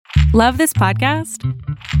Love this podcast?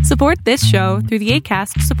 Support this show through the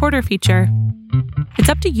Acast supporter feature. It's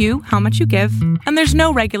up to you how much you give, and there's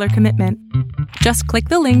no regular commitment. Just click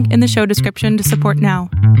the link in the show description to support now.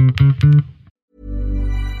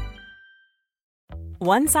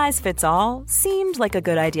 One size fits all seemed like a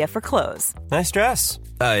good idea for clothes. Nice dress.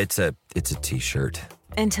 It's a t-shirt.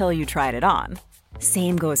 Until you tried it on.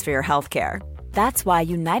 Same goes for your healthcare. That's why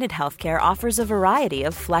United Healthcare offers a variety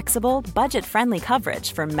of flexible, budget-friendly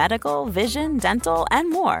coverage for medical, vision, dental, and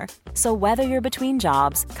more. So whether you're between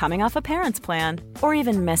jobs, coming off a parent's plan, or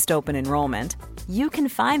even missed open enrollment, you can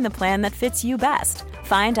find the plan that fits you best.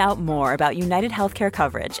 Find out more about United Healthcare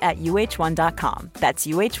coverage at uh1.com. That's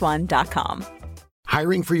uh1.com.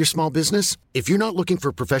 Hiring for your small business? If you're not looking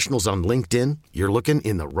for professionals on LinkedIn, you're looking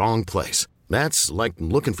in the wrong place. That's like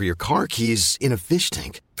looking for your car keys in a fish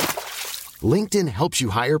tank. LinkedIn helps you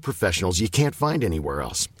hire professionals you can't find anywhere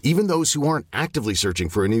else, even those who aren't actively searching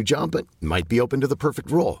for a new job but might be open to the perfect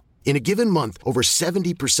role. In a given month, over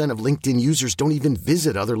 70% of LinkedIn users don't even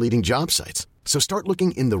visit other leading job sites. So start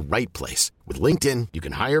looking in the right place. With LinkedIn, you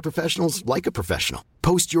can hire professionals like a professional.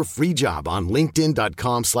 Post your free job on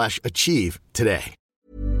linkedin.com/achieve today.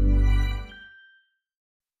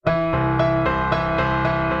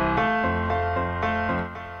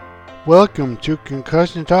 Welcome to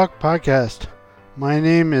Concussion Talk Podcast. My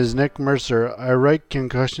name is Nick Mercer. I write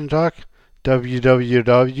Concussion Talk,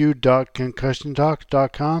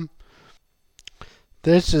 www.concussiontalk.com.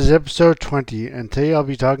 This is episode 20, and today I'll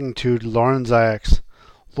be talking to Lauren Ziax.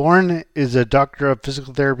 Lauren is a doctor of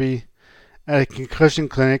physical therapy at a concussion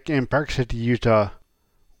clinic in Park City, Utah.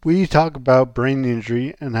 We talk about brain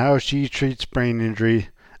injury and how she treats brain injury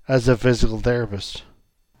as a physical therapist.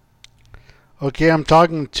 Okay, I'm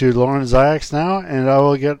talking to Lauren Ziax now, and I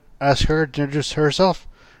will ask her to introduce herself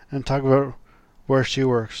and talk about where she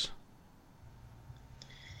works.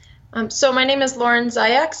 So my name is Lauren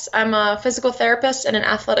Ziax. I'm a physical therapist and an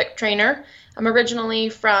athletic trainer. I'm originally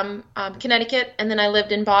from Connecticut, and then I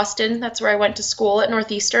lived in Boston. That's where I went to school at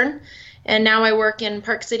Northeastern. And now I work in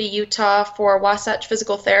Park City, Utah for Wasatch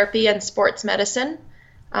Physical Therapy and Sports Medicine.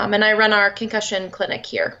 And I run our concussion clinic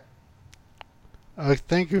here.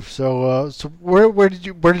 Thank you. So where did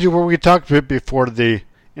you work? We talked a bit before the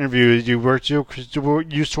interview. You used to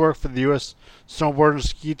work for the U.S. snowboard and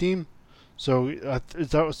ski team. So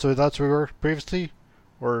that's where you worked previously,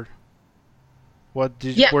 or what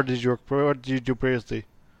did you, where did you work? What did you do previously?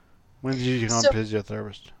 When did you become a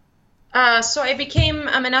physiotherapist? So I became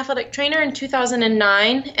an athletic trainer in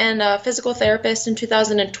 2009 and a physical therapist in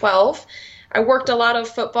 2012. I worked a lot of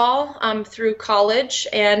football through college,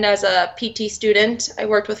 and as a PT student, I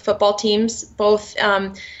worked with football teams, both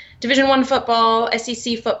Division I football,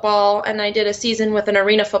 SEC football, and I did a season with an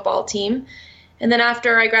arena football team. And then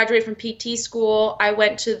after I graduated from PT school, I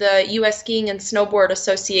went to the U.S. Skiing and Snowboard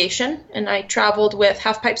Association, and I traveled with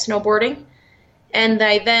half-pipe snowboarding. And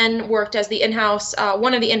I then worked as the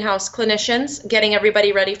one of the in-house clinicians, getting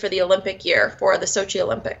everybody ready for the Olympic year for the Sochi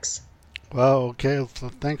Olympics. Wow, okay,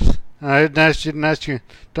 thanks. I didn't ask you,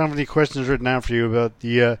 don't have any questions written down for you about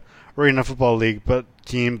the Arena Football League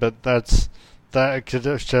team, but I could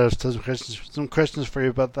just some questions for you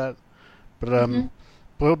about that. But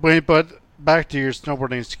but back to your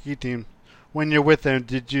snowboarding and ski team. When you're with them,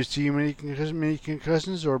 did you see many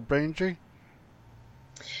concussions or brain injury?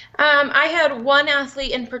 I had one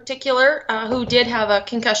athlete in particular who did have a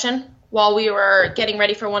concussion while we were getting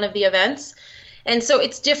ready for one of the events. And so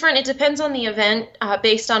it's different. It depends on the event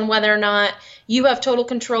based on whether or not you have total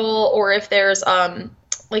control, or if there's,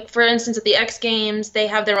 like for instance, at the X Games, they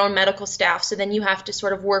have their own medical staff. So then you have to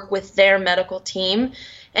sort of work with their medical team,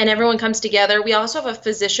 and everyone comes together. We also have a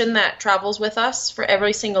physician that travels with us for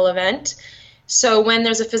every single event. So when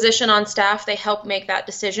there's a physician on staff, they help make that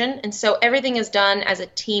decision. And so everything is done as a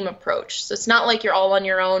team approach. So it's not like you're all on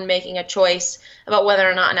your own making a choice about whether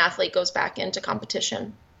or not an athlete goes back into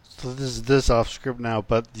competition. So this off script now,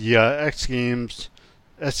 but the X Games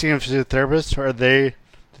physiotherapists, how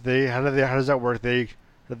does that work? Are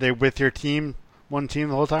they with your team, one team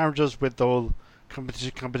the whole time, or just with the whole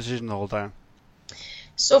competition the whole time?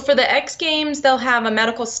 So for the X Games, they'll have a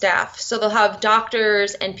medical staff. So they'll have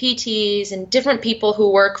doctors and PTs and different people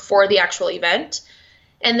who work for the actual event.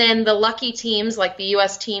 And then the lucky teams, like the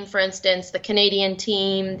U.S. team, for instance, the Canadian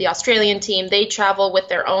team, the Australian team, they travel with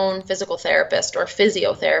their own physical therapist or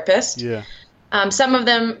physiotherapist. Yeah. Some of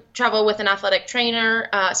them travel with an athletic trainer.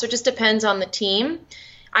 So it just depends on the team.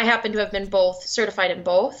 I happen to have been certified in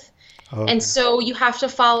both. Okay. And so you have to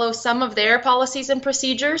follow some of their policies and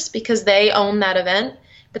procedures because they own that event.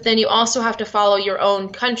 but then you also have to follow your own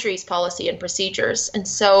country's policy and procedures. And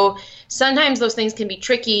so sometimes those things can be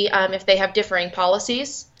tricky if they have differing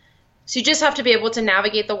policies. So you just have to be able to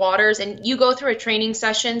navigate the waters, and you go through a training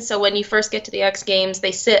session. So when you first get to the X Games,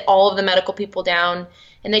 they sit all of the medical people down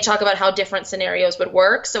and they talk about how different scenarios would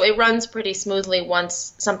work. So it runs pretty smoothly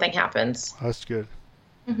once something happens. That's good.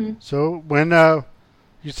 Mm-hmm. So when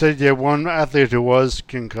you said you had one athlete who was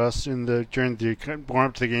concussed during the warm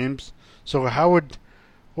up to the games, so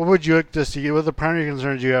what would you like to see? What are the primary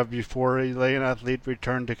concerns you have before an athlete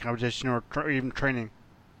return to competition or even training?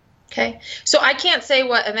 Okay, so I can't say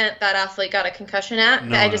what event that athlete got a concussion at.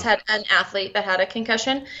 I just had an athlete that had a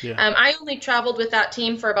concussion. Yeah. I only traveled with that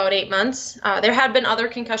team for about 8 months. There had been other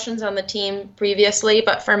concussions on the team previously,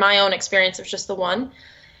 but for my own experience, it was just the one.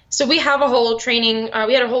 So we have a whole training,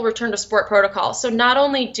 we had a whole return to sport protocol. So not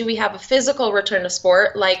only do we have a physical return to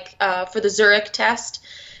sport, like for the Zurich test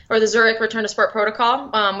or the Zurich return to sport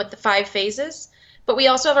protocol with the 5 phases, but we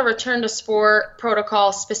also have a return to sport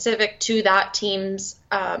protocol specific to that team's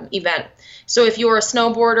event. So if you're a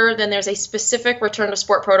snowboarder, then there's a specific return to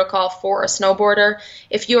sport protocol for a snowboarder.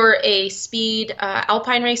 If you're a speed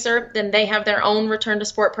alpine racer, then they have their own return to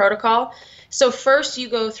sport protocol. So first you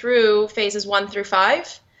go through phases 1 through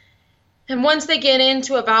 5. And once they get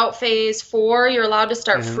into about phase 4, you're allowed to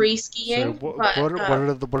start free skiing. So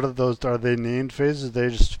what are those? Are they named phases? Are they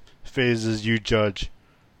just phases you judge?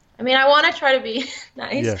 I mean, I want to try to be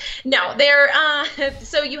nice. Yeah. No, they're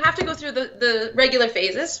so you have to go through the regular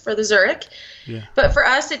phases for the Zurich. Yeah. But for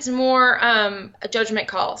us, it's more a judgment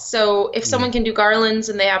call. So if someone can do garlands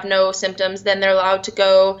and they have no symptoms, then they're allowed to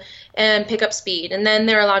go and pick up speed. And then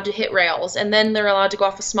they're allowed to hit rails. And then they're allowed to go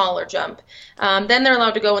off a smaller jump. Then they're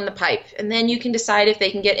allowed to go in the pipe. And then you can decide if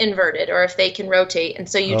they can get inverted or if they can rotate. And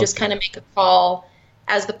so you just kind of make a call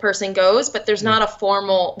as the person goes, but there's not a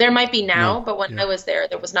formal, there might be now, but when I was there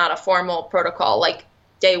was not a formal protocol, like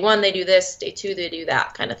day 1 they do this, day 2 they do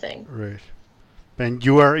that kind of thing. Right. And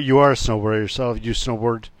you are a snowboarder yourself. You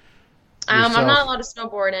snowboard yourself. I'm not allowed to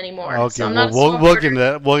snowboard anymore. Okay, so I'm well, not we'll get into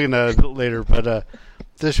that later, but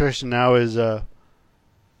this question now is,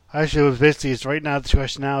 actually it was basically, it's right now this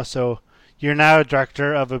question now, so you're now a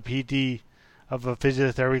director of a PD, of a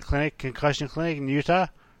physiotherapy clinic, concussion clinic in Utah,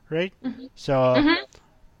 right? Mm-hmm. So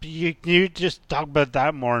you just talk about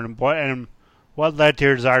that more and what led to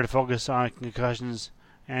your desire to focus on concussions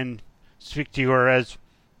and speak to your, as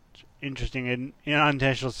interesting and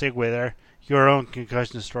unintentional segue there, your own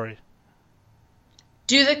concussion story.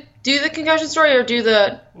 Do the concussion story or do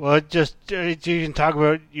the? Well, just you can talk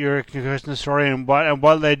about your concussion story and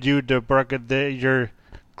what led you to work at your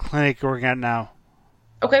clinic you're working at now.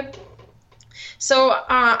 Okay. So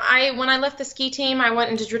when I left the ski team, I went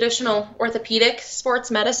into traditional orthopedic sports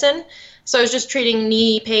medicine. So I was just treating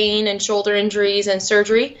knee pain and shoulder injuries and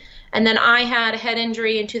surgery. And then I had a head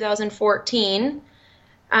injury in 2014.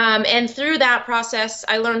 And through that process,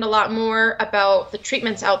 I learned a lot more about the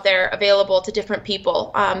treatments out there available to different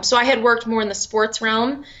people. So I had worked more in the sports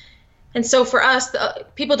realm. And so for us,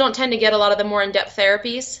 people don't tend to get a lot of the more in-depth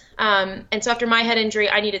therapies. And so after my head injury,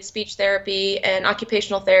 I needed speech therapy and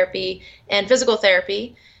occupational therapy and physical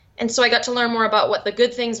therapy. And so I got to learn more about what the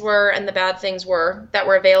good things were and the bad things were that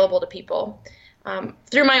were available to people.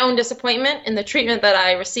 Through my own disappointment in the treatment that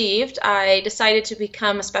I received, I decided to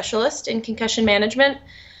become a specialist in concussion management.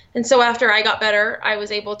 And so after I got better, I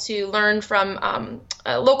was able to learn from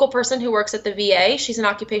a local person who works at the VA. She's an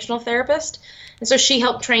occupational therapist. And so she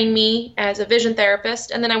helped train me as a vision therapist.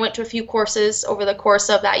 And then I went to a few courses over the course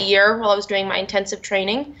of that year while I was doing my intensive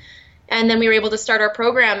training. And then we were able to start our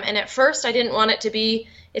program. And at first, I didn't want it to be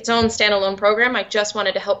its own standalone program. I just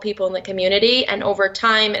wanted to help people in the community. And over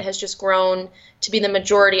time, it has just grown to be the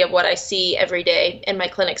majority of what I see every day in my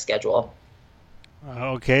clinic schedule.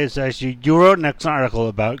 Okay, so actually, you wrote an excellent article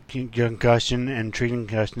about concussion and treating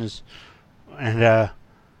concussions. And I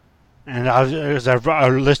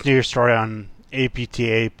listened to your story on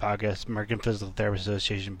APTA podcast, American Physical Therapy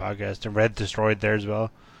Association podcast, and read the story there as well.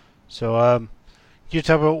 So, you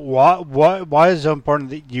talk about why is it so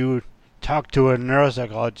important that you talk to a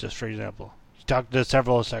neuropsychologist, for example? You talk to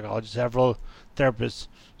several psychologists, several therapists.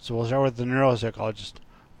 So we'll start with the neuropsychologist.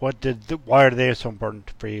 Why are they so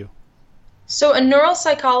important for you? So a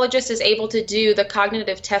neuropsychologist is able to do the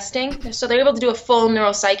cognitive testing. So they're able to do a full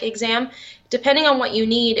neuropsych exam. Depending on what you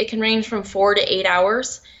need, it can range from 4 to 8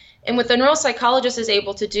 hours. And what the neuropsychologist is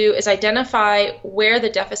able to do is identify where the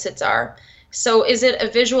deficits are. So is it a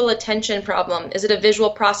visual attention problem? Is it a visual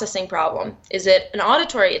processing problem? Is it an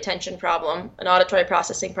auditory attention problem? An auditory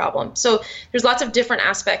processing problem? So there's lots of different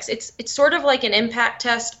aspects. It's sort of like an impact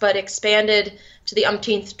test, but expanded to the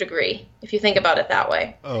umpteenth degree, if you think about it that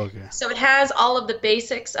way. Oh, okay. So it has all of the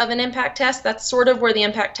basics of an impact test. That's sort of where the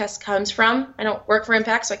impact test comes from. I don't work for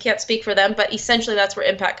Impact, so I can't speak for them, but essentially that's where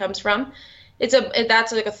impact comes from. That's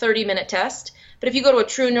like a 30-minute test. But if you go to a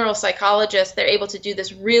true neuropsychologist, they're able to do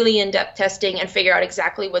this really in-depth testing and figure out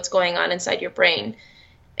exactly what's going on inside your brain.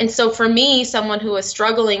 And so for me, someone who is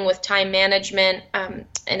struggling with time management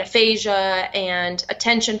and aphasia and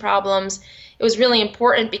attention problems, it was really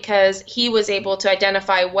important because he was able to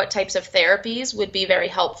identify what types of therapies would be very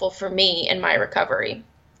helpful for me in my recovery.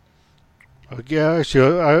 Yeah,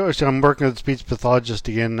 actually, I'm working with a speech pathologist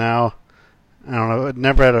again now. I don't know, I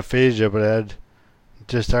never had aphasia, but I had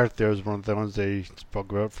just art there was one of the ones they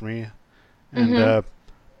spoke about for me. And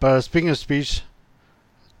but speaking of speech,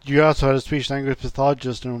 you also had a speech language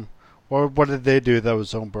pathologist, and what did they do that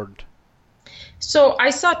was so important? So I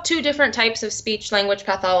saw two different types of speech language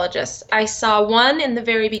pathologists. I saw one in the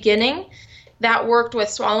very beginning that worked with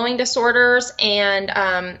swallowing disorders, and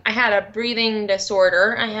I had a breathing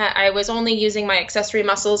disorder. I was only using my accessory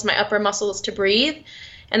muscles, my upper muscles, to breathe.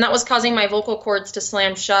 And that was causing my vocal cords to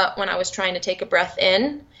slam shut when I was trying to take a breath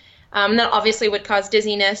in. That obviously would cause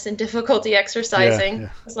dizziness and difficulty exercising,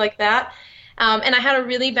 things like that. And I had a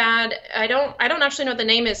really bad, I don't actually know what the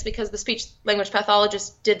name is because the speech language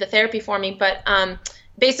pathologist did the therapy for me, but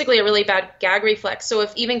basically a really bad gag reflex. So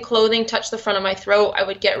if even clothing touched the front of my throat, I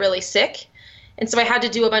would get really sick. And so I had to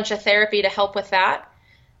do a bunch of therapy to help with that.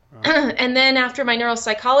 And then after my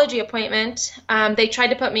neuropsychology appointment, they tried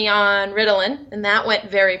to put me on Ritalin, and that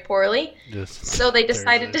went very poorly. Yes. So they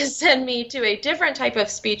decided to send me to a different type of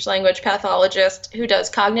speech language pathologist who does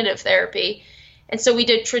cognitive therapy. And so we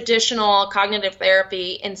did traditional cognitive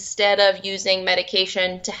therapy instead of using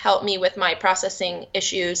medication to help me with my processing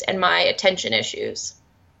issues and my attention issues.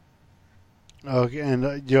 Okay, and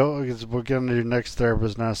we'll get into your next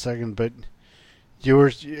therapist in a second, but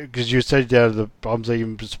because you said you had the problems like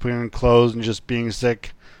even just putting on clothes and just being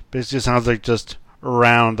sick. Basically, it sounds like just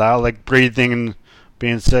around that, like breathing and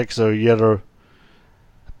being sick. So you had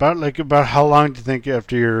about how long do you think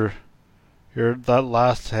after your that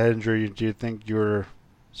last head injury do you think you were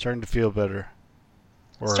starting to feel better?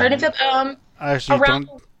 Or, starting to feel actually around.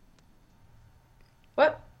 don't.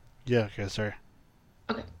 What? Yeah. Okay. Sorry.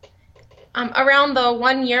 Okay. Around the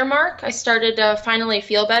 1 year mark, I started to finally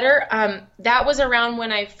feel better. That was around when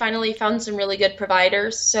I finally found some really good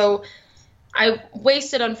providers. So I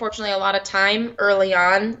wasted, unfortunately, a lot of time early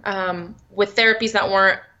on with therapies that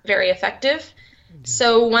weren't very effective.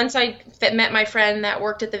 So once I met my friend that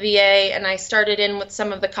worked at the VA and I started in with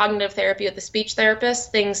some of the cognitive therapy with the speech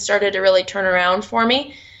therapist, things started to really turn around for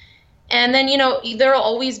me. And then, there will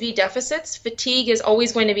always be deficits. Fatigue is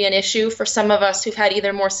always going to be an issue for some of us who've had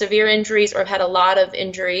either more severe injuries or have had a lot of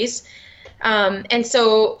injuries. And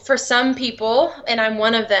so for some people, and I'm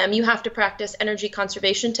one of them, you have to practice energy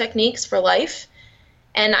conservation techniques for life.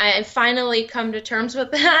 And I finally come to terms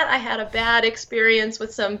with that. I had a bad experience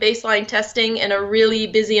with some baseline testing in a really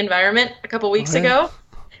busy environment a couple weeks ago.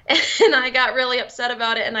 And I got really upset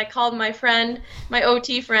about it. And I called my friend, my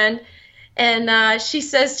OT friend, and she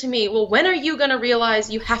says to me, well, when are you going to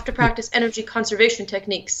realize you have to practice energy conservation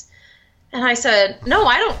techniques? And I said, no,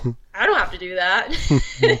 I don't have to do that.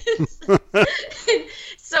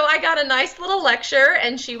 So I got a nice little lecture,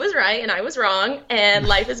 and she was right and I was wrong. And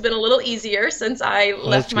life has been a little easier since I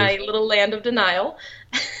left my little land of denial.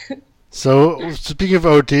 So speaking of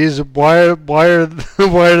OTs, why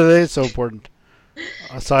are they so important?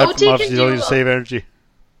 Aside from obviously to save energy.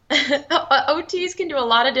 OTs can do a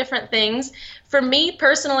lot of different things. For me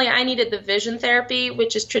personally, I needed the vision therapy,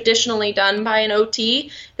 which is traditionally done by an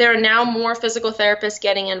OT. There are now more physical therapists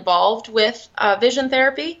getting involved with vision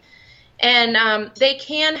therapy. And they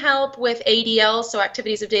can help with ADL, so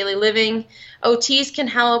activities of daily living. OTs can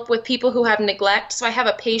help with people who have neglect. So I have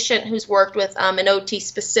a patient who's worked with an OT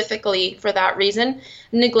specifically for that reason.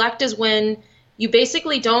 Neglect is when you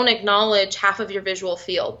basically don't acknowledge half of your visual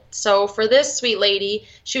field. So for this sweet lady,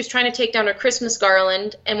 she was trying to take down her Christmas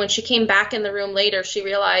garland, and when she came back in the room later, she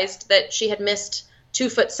realized that she had missed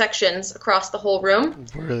 2-foot sections across the whole room,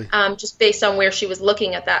 really? Just based on where she was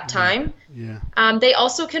looking at that time. Yeah. They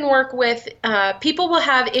also can work with, people will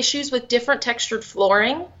have issues with different textured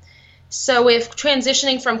flooring. So if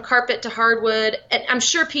transitioning from carpet to hardwood, and I'm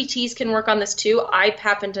sure PTs can work on this too. I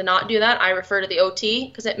happen to not do that. I refer to the OT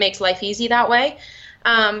because it makes life easy that way.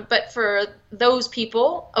 But for those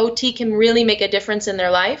people, OT can really make a difference in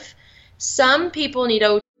their life. Some people need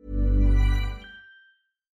OT.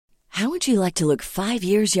 How would you like to look 5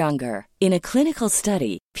 years younger? In a clinical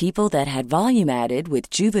study, people that had volume added with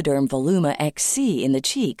Juvederm Voluma XC in the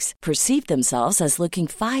cheeks perceived themselves as looking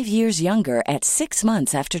 5 years younger at 6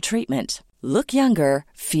 months after treatment. Look younger,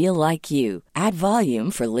 feel like you. Add volume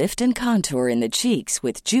for lift and contour in the cheeks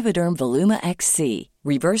with Juvederm Voluma XC.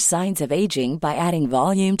 Reverse signs of aging by adding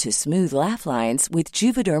volume to smooth laugh lines with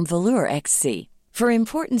Juvederm Volure XC. For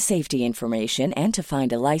important safety information and to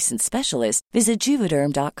find a licensed specialist, visit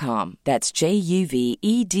Juvederm.com. That's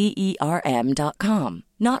JUVEDERM.com.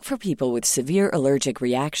 Not for people with severe allergic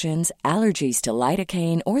reactions, allergies to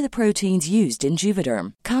lidocaine, or the proteins used in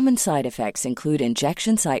Juvederm. Common side effects include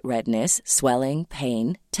injection site redness, swelling,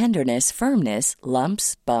 pain, tenderness, firmness,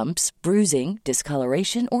 lumps, bumps, bruising,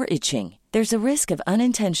 discoloration, or itching. There's a risk of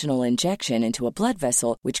unintentional injection into a blood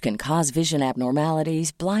vessel, which can cause vision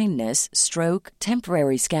abnormalities, blindness, stroke,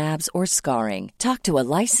 temporary scabs, or scarring. Talk to a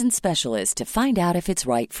licensed specialist to find out if it's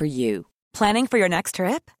right for you. Planning for your next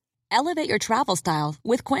trip? Elevate your travel style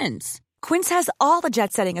with Quince. Quince has all the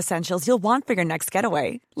jet-setting essentials you'll want for your next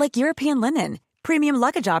getaway, like European linen, premium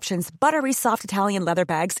luggage options, buttery soft Italian leather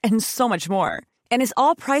bags, and so much more. And is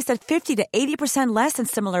all priced at 50 to 80% less than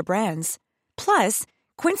similar brands. Plus,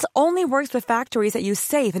 Quince only works with factories that use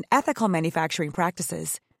safe and ethical manufacturing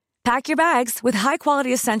practices. Pack your bags with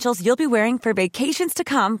high-quality essentials you'll be wearing for vacations to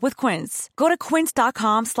come with Quince. Go to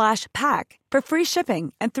quince.com/pack for free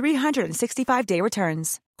shipping and 365-day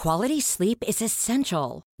returns. Quality sleep is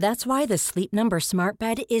essential. That's why the Sleep Number Smart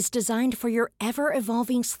Bed is designed for your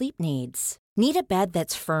ever-evolving sleep needs. Need a bed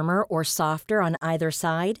that's firmer or softer on either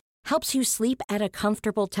side? Helps you sleep at a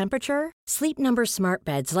comfortable temperature? Sleep Number Smart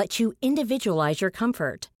Beds let you individualize your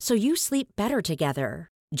comfort, so you sleep better together.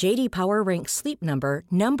 J.D. Power ranks Sleep Number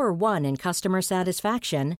number 1 in customer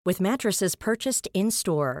satisfaction with mattresses purchased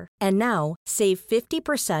in-store. And now, save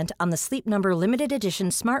 50% on the Sleep Number Limited Edition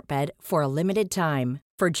Smart Bed for a limited time.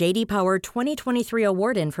 For J.D. Power 2023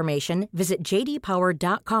 award information, visit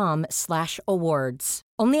jdpower.com/awards.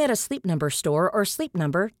 Only at a Sleep Number store or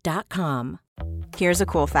sleepnumber.com. Here's a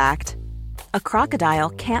cool fact. A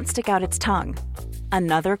crocodile can't stick out its tongue.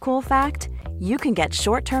 Another cool fact, you can get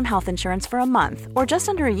short-term health insurance for a month or just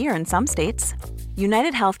under a year in some states.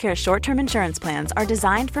 United Healthcare short-term insurance plans are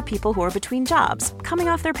designed for people who are between jobs, coming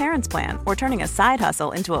off their parents' plan, or turning a side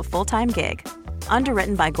hustle into a full-time gig.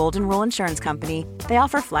 Underwritten by Golden Rule Insurance Company, they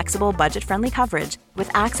offer flexible, budget-friendly coverage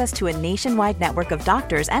with access to a nationwide network of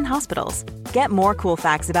doctors and hospitals. Get more cool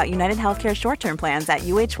facts about United Healthcare short-term plans at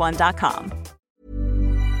uh1.com.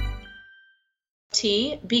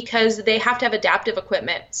 Because they have to have adaptive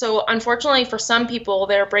equipment. So unfortunately for some people,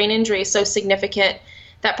 their brain injury is so significant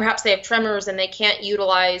that perhaps they have tremors and they can't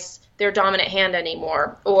utilize their dominant hand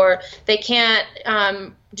anymore, or they can't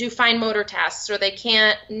do fine motor tasks, or they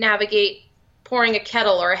can't navigate pouring a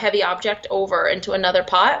kettle or a heavy object over into another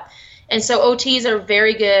pot. And so OTs are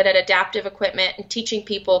very good at adaptive equipment and teaching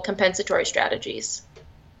people compensatory strategies.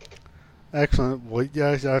 Excellent. Well,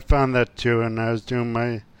 yeah, I found that too, and I was doing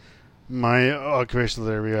my occupational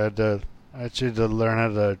therapy. I had to learn how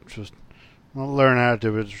to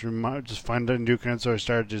do it, just find a new kind of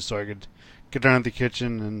strategies so I could get around the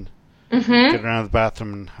kitchen and get around the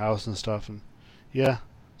bathroom and house and stuff. And yeah,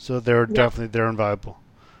 so they're definitely invaluable.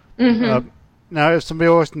 Now, if somebody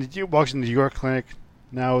walks into your clinic,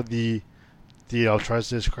 now I'll try to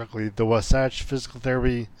say this correctly, the Wasatch Physical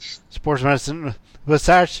Therapy,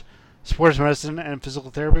 Wasatch Sports Medicine and Physical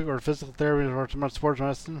Therapy, or Physical Therapy and Sports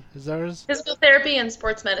Medicine, is that what it is? Physical Therapy and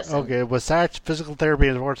Sports Medicine. Okay, Wasatch Physical Therapy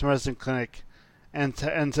and Sports Medicine Clinic,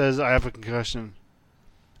 and says, I have a concussion.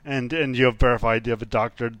 And you have verified, they have a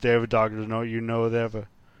doctor to know they have a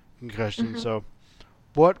concussion. So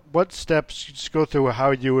what steps, just go through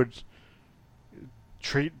how you would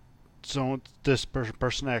treat this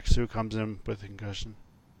person X who comes in with a concussion.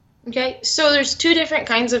 Okay, so there's two different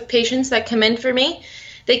kinds of patients that come in for me.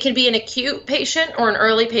 They could be an acute patient or an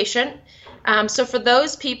early patient. So for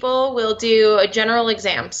those people, we'll do a general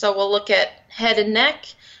exam. So we'll look at head and neck.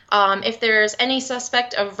 If there's any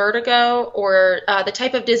suspect of vertigo or the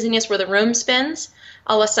type of dizziness where the room spins,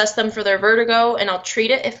 I'll assess them for their vertigo and I'll treat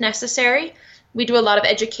it if necessary. We do a lot of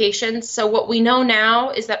education. So what we know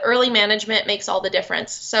now is that early management makes all the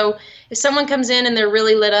difference. So if someone comes in and they're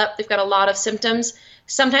really lit up, they've got a lot of symptoms,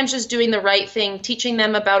 sometimes just doing the right thing, teaching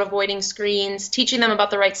them about avoiding screens, teaching them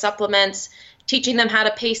about the right supplements, teaching them how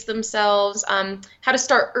to pace themselves, how to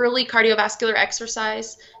start early cardiovascular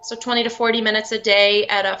exercise, so 20 to 40 minutes a day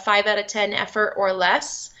at a 5 out of 10 effort or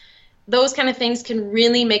less. Those kind of things can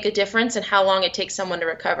really make a difference in how long it takes someone to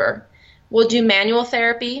recover. We'll do manual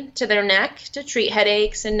therapy to their neck to treat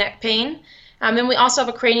headaches and neck pain. And we also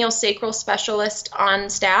have a craniosacral specialist on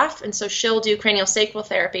staff, and so she'll do craniosacral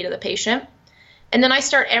therapy to the patient. And then I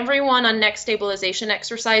start everyone on neck stabilization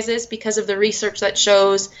exercises because of the research that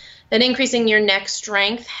shows that increasing your neck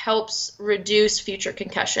strength helps reduce future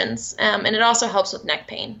concussions, and it also helps with neck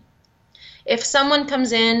pain. If someone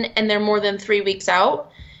comes in and they're more than 3 weeks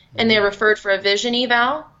out and they're referred for a vision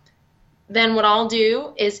eval, then what I'll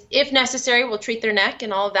do is, if necessary, we'll treat their neck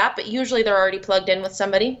and all of that, but usually they're already plugged in with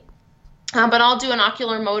somebody. But I'll do an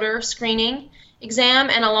ocular motor screening exam,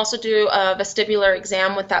 and I'll also do a vestibular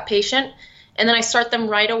exam with that patient. And then I start them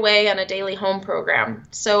right away on a daily home program.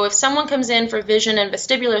 So if someone comes in for vision and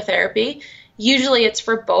vestibular therapy, usually it's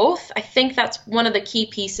for both. I think that's one of the key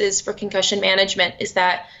pieces for concussion management, is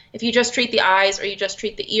that if you just treat the eyes or you just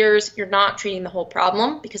treat the ears, you're not treating the whole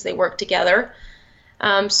problem because they work together.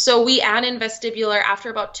 So we add in vestibular after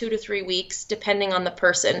about 2 to 3 weeks, depending on the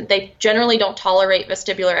person. They generally don't tolerate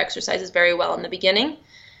vestibular exercises very well in the beginning.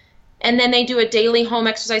 And then they do a daily home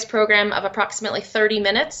exercise program of approximately 30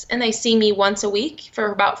 minutes, and they see me once a week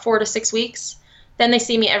for about 4 to 6 weeks. Then they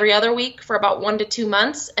see me every other week for about 1 to 2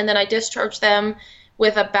 months, and then I discharge them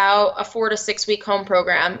with about a 4 to 6 week home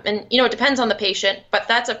program. And, it depends on the patient, but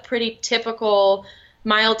that's a pretty typical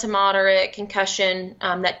mild to moderate concussion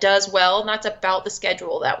that does well, and that's about the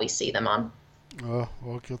schedule that we see them on. Oh,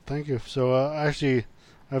 okay, thank you. So actually,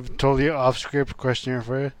 I've a totally off-script question here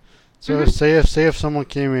for you. So say if someone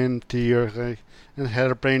came into your clinic and had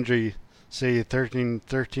a brain injury, say 13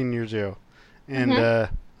 years ago, and a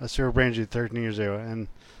cerebral brain injury 13 years ago, and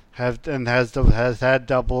has had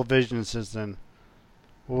double vision since then,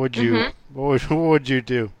 what would you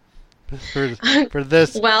do for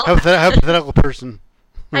this hypothetical person?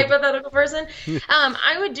 Hypothetical person.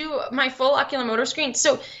 I would do my full oculomotor screen.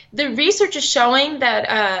 So the research is showing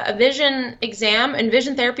that a vision exam and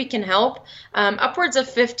vision therapy can help upwards of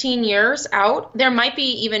 15 years out. There might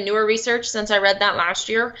be even newer research since I read that last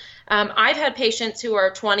year. I've had patients who are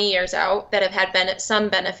 20 years out that have had some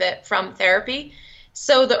benefit from therapy.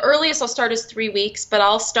 So the earliest I'll start is 3 weeks, but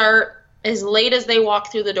I'll start as late as they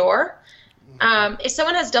walk through the door. If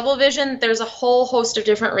someone has double vision, there's a whole host of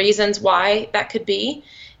different reasons why that could be.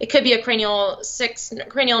 It could be a cranial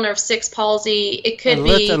nerve 6 palsy. It could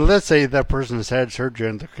be. And let's say that person has had surgery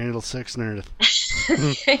on the cranial 6 nerve.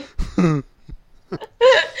 So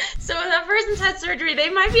if that person's had surgery, they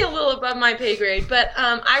might be a little above my pay grade, but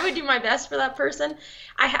I would do my best for that person.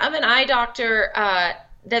 I have an eye doctor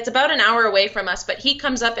that's about an hour away from us, but he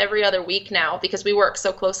comes up every other week now because we work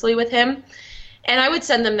so closely with him. And I would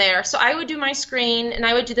send them there. So I would do my screen, and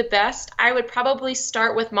I would do the best. I would probably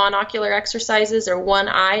start with monocular exercises or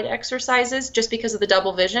one-eyed exercises just because of the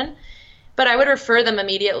double vision. But I would refer them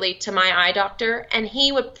immediately to my eye doctor, and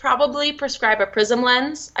he would probably prescribe a prism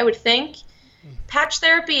lens, I would think. Patch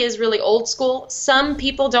therapy is really old school. Some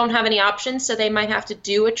people don't have any options, so they might have to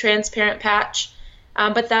do a transparent patch.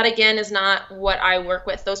 But that, again, is not what I work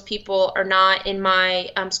with. Those people are not in my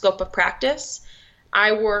scope of practice.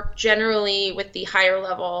 I work generally with the higher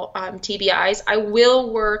level TBIs. I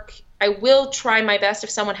will try my best if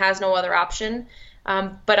someone has no other option,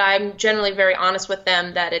 but I'm generally very honest with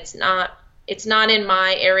them that it's not in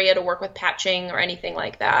my area to work with patching or anything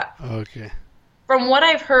like that. Okay. From what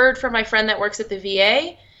I've heard from my friend that works at the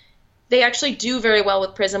VA, they actually do very well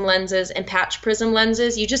with prism lenses and patch prism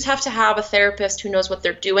lenses. You just have to have a therapist who knows what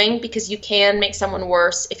they're doing, because you can make someone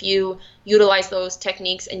worse if you utilize those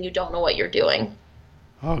techniques and you don't know what you're doing.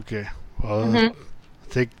 Okay, well, I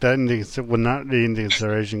take that not into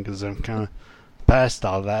consideration because I'm kind of past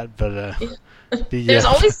all that, but there's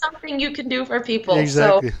always something you can do for people.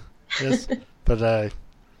 Exactly. So. Yes, but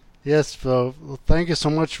yes. So thank you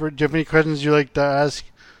so much. Do you have any questions you'd like to ask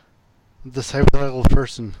this hypothetical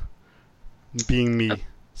person, being me?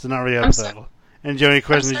 It's not really hypothetical. And do you have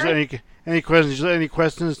any questions? Any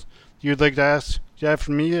questions you'd like to ask? Do you have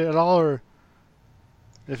for me at all, or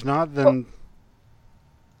if not, then.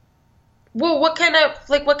 Well, what kind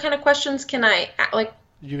of questions can I like?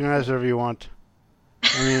 You can ask whatever you want.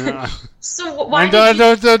 I mean, so why?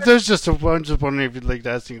 There's just I'm just wondering if you'd like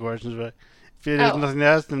to ask any questions, but if you have nothing to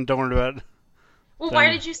ask, then don't worry about it. Well, why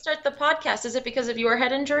did you start the podcast? Is it because of your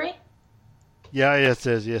head injury? Yeah, yes,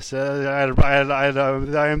 it is. Yes, I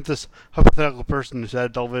am this hypothetical person who's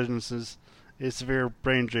had dull vision since a severe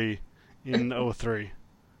brain injury in 2003.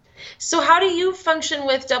 So how do you function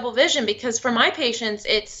with double vision? Because for my patients,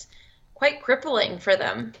 it's quite crippling for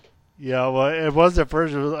them. Yeah, well, it was at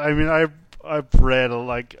first. I've read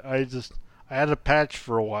I had a patch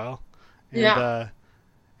for a while, and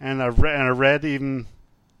and I read even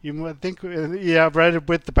I think I read it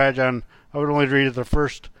with the patch on. I would only read the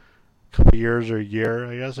first couple years or a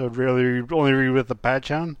year, I guess. I would really only read with the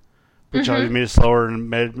patch on, which always made it slower and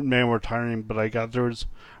made me more tiring. But I got through it.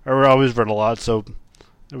 I always read a lot, so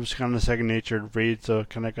it was kind of second nature to read. So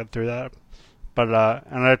kind of got through that. But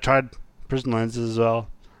and I tried prison lenses as well.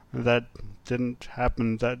 And that didn't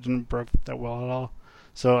happen. That didn't work that well at all.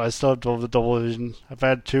 So I still have the double vision. I've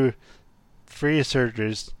had 3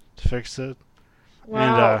 surgeries to fix it,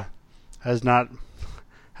 and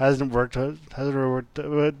hasn't worked. But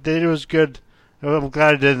it was good. I'm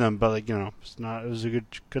glad I did them, but like it's not. It was a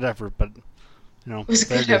good effort, but it was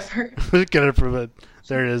a good effort. It was a good effort, but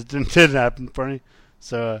there it is. Didn't happen for me.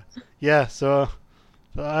 So yeah. So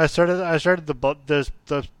I started this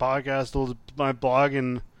podcast, my blog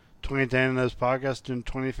in 2010, and this podcast in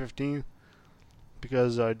 2015,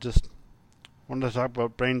 because I just wanted to talk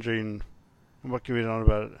about brain drain and what can be done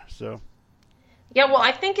about it. So. Yeah, well,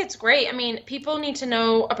 I think it's great. I mean, people need to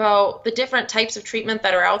know about the different types of treatment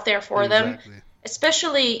that are out there for them.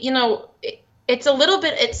 Especially, it's a little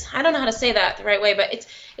bit, I don't know how to say that the right way, but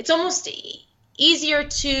it's almost easier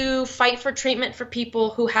to fight for treatment for people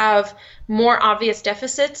who have more obvious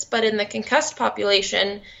deficits. But in the concussed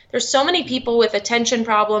population, there's so many people with attention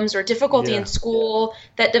problems or difficulty in school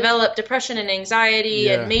that develop depression and anxiety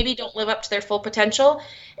and maybe don't live up to their full potential.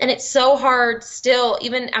 And it's so hard still,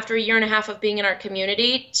 even after a year and a half of being in our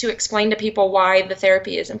community, to explain to people why the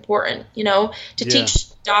therapy is important, to teach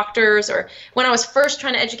doctors. Or when I was first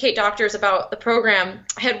trying to educate doctors about the program,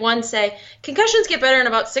 I had one say, concussions get better in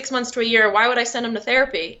about 6 months to a year. Why would I send them to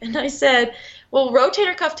therapy? And I said, well,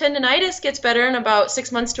 rotator cuff tendonitis gets better in about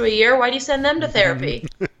 6 months to a year. Why do you send them to therapy?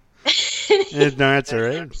 No answer,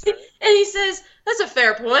 right? And he says, that's a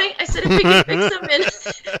fair point. I said, if we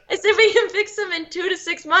can fix them in 2 to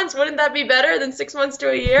 6 months, wouldn't that be better than 6 months to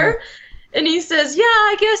a year? And he says, yeah,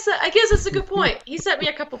 I guess that's a good point. He sent me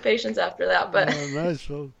a couple patients after that, but nice.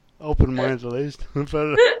 Well, open minds at least, but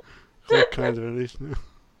all kinds of at least.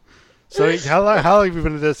 So how long have you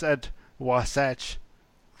been at this at Wasatch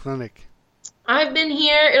Clinic? I've been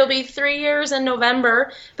here. It'll be 3 years in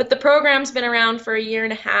November, but the program's been around for a year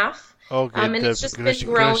and a half. Okay, and it's just been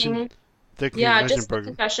growing. The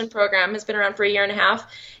concussion program has been around for a year and a half,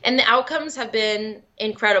 and the outcomes have been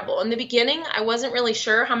incredible. In the beginning, I wasn't really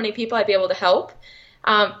sure how many people I'd be able to help,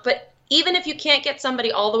 but even if you can't get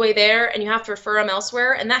somebody all the way there and you have to refer them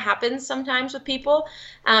elsewhere, and that happens sometimes with people,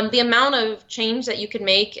 the amount of change that you can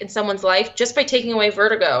make in someone's life just by taking away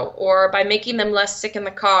vertigo, or by making them less sick in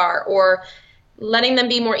the car, or letting them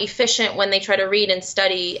be more efficient when they try to read and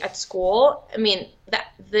study at school. I mean,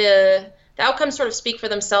 the outcomes sort of speak for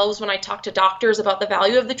themselves when I talk to doctors about the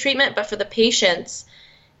value of the treatment, but for the patients,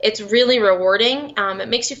 it's really rewarding. It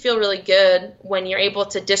makes you feel really good when you're able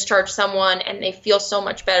to discharge someone and they feel so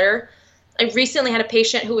much better. I recently had a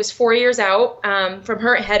patient who was 4 years out from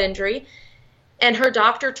her head injury, and her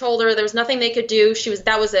doctor told her there was nothing they could do.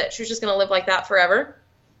 That was it. She was just going to live like that forever.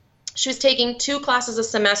 She was taking 2 classes a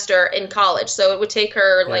semester in college, so it would take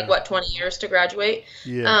her 20 years to graduate.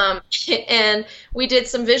 And we did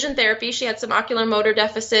some vision therapy. She had some ocular motor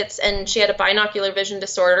deficits, and she had a binocular vision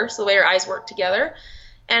disorder, so the way her eyes work together.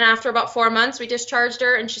 And after about 4 months, we discharged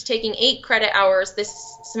her, and she's taking 8 credit hours this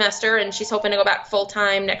semester, and she's hoping to go back full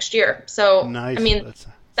time next year. So nice. I mean,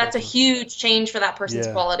 that's a huge change for that person's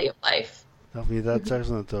quality of life. Definitely, that's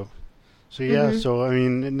excellent though. So so I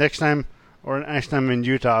mean, next time in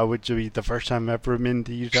Utah, which will be the first time I've ever been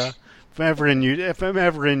to Utah. If I'm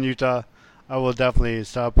ever in Utah, I will definitely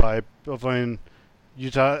stop by. If I'm in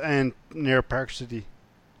Utah and near Park City.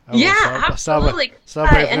 Absolutely. Stop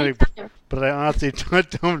by, but I honestly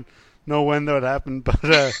don't know when that would happen. But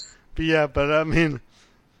I mean,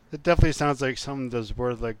 it definitely sounds like something that's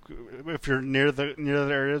worth, like, if you're near the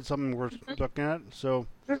area, it's something worth looking at. So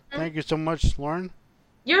thank you so much, Lauren.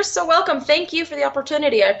 You're so welcome. Thank you for the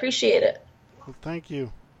opportunity. I appreciate it. Well, thank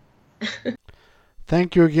you.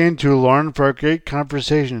 Thank you again to Lauren for a great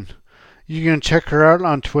conversation. You can check her out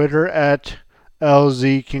on Twitter at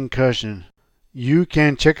LZConcussion. You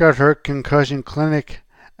can check out her concussion clinic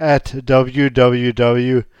at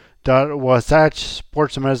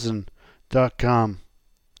www.wasatchsportsmedicine.com.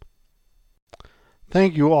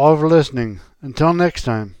 Thank you all for listening. Until next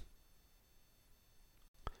time.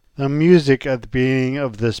 The music at the beginning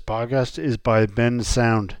of this podcast is by Ben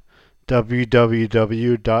Sound.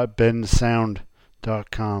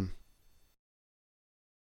 www.bensound.com.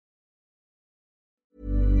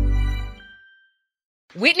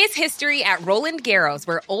 Witness history at Roland Garros,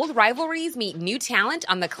 where old rivalries meet new talent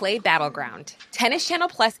on the clay battleground. Tennis Channel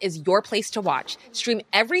Plus is your place to watch. Stream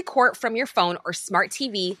every court from your phone or smart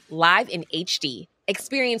TV live in HD.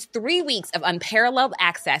 Experience 3 weeks of unparalleled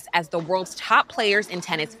access as the world's top players in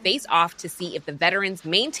tennis face off to see if the veterans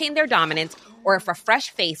maintain their dominance or if a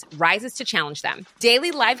fresh face rises to challenge them.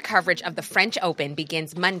 Daily live coverage of the French Open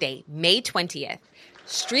begins Monday, May 20th.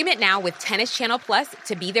 Stream it now with Tennis Channel Plus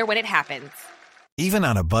to be there when it happens. Even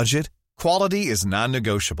on a budget, quality is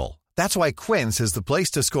non-negotiable. That's why Quince is the place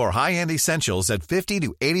to score high-end essentials at 50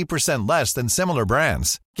 to 80% less than similar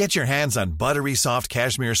brands. Get your hands on buttery soft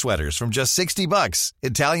cashmere sweaters from just $60,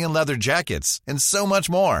 Italian leather jackets, and so much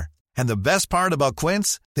more. And the best part about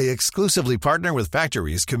Quince, they exclusively partner with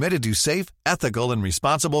factories committed to safe, ethical, and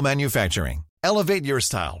responsible manufacturing. Elevate your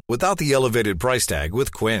style without the elevated price tag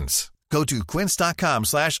with Quince. Go to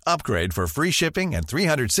quince.com/upgrade for free shipping and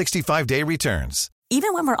 365-day returns.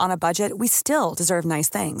 Even when we're on a budget, we still deserve nice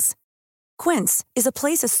things. Quince is a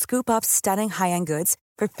place to scoop up stunning high-end goods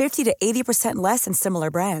for 50 to 80% less than similar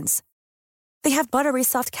brands. They have buttery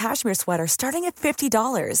soft cashmere sweaters starting at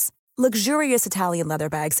 $50, luxurious Italian leather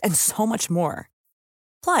bags, and so much more.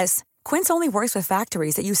 Plus, Quince only works with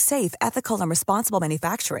factories that use safe, ethical, and responsible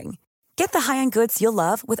manufacturing. Get the high-end goods you'll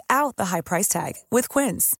love without the high price tag with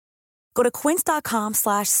Quince. Go to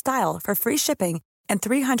quince.com/style for free shipping and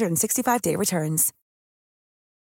 365-day returns.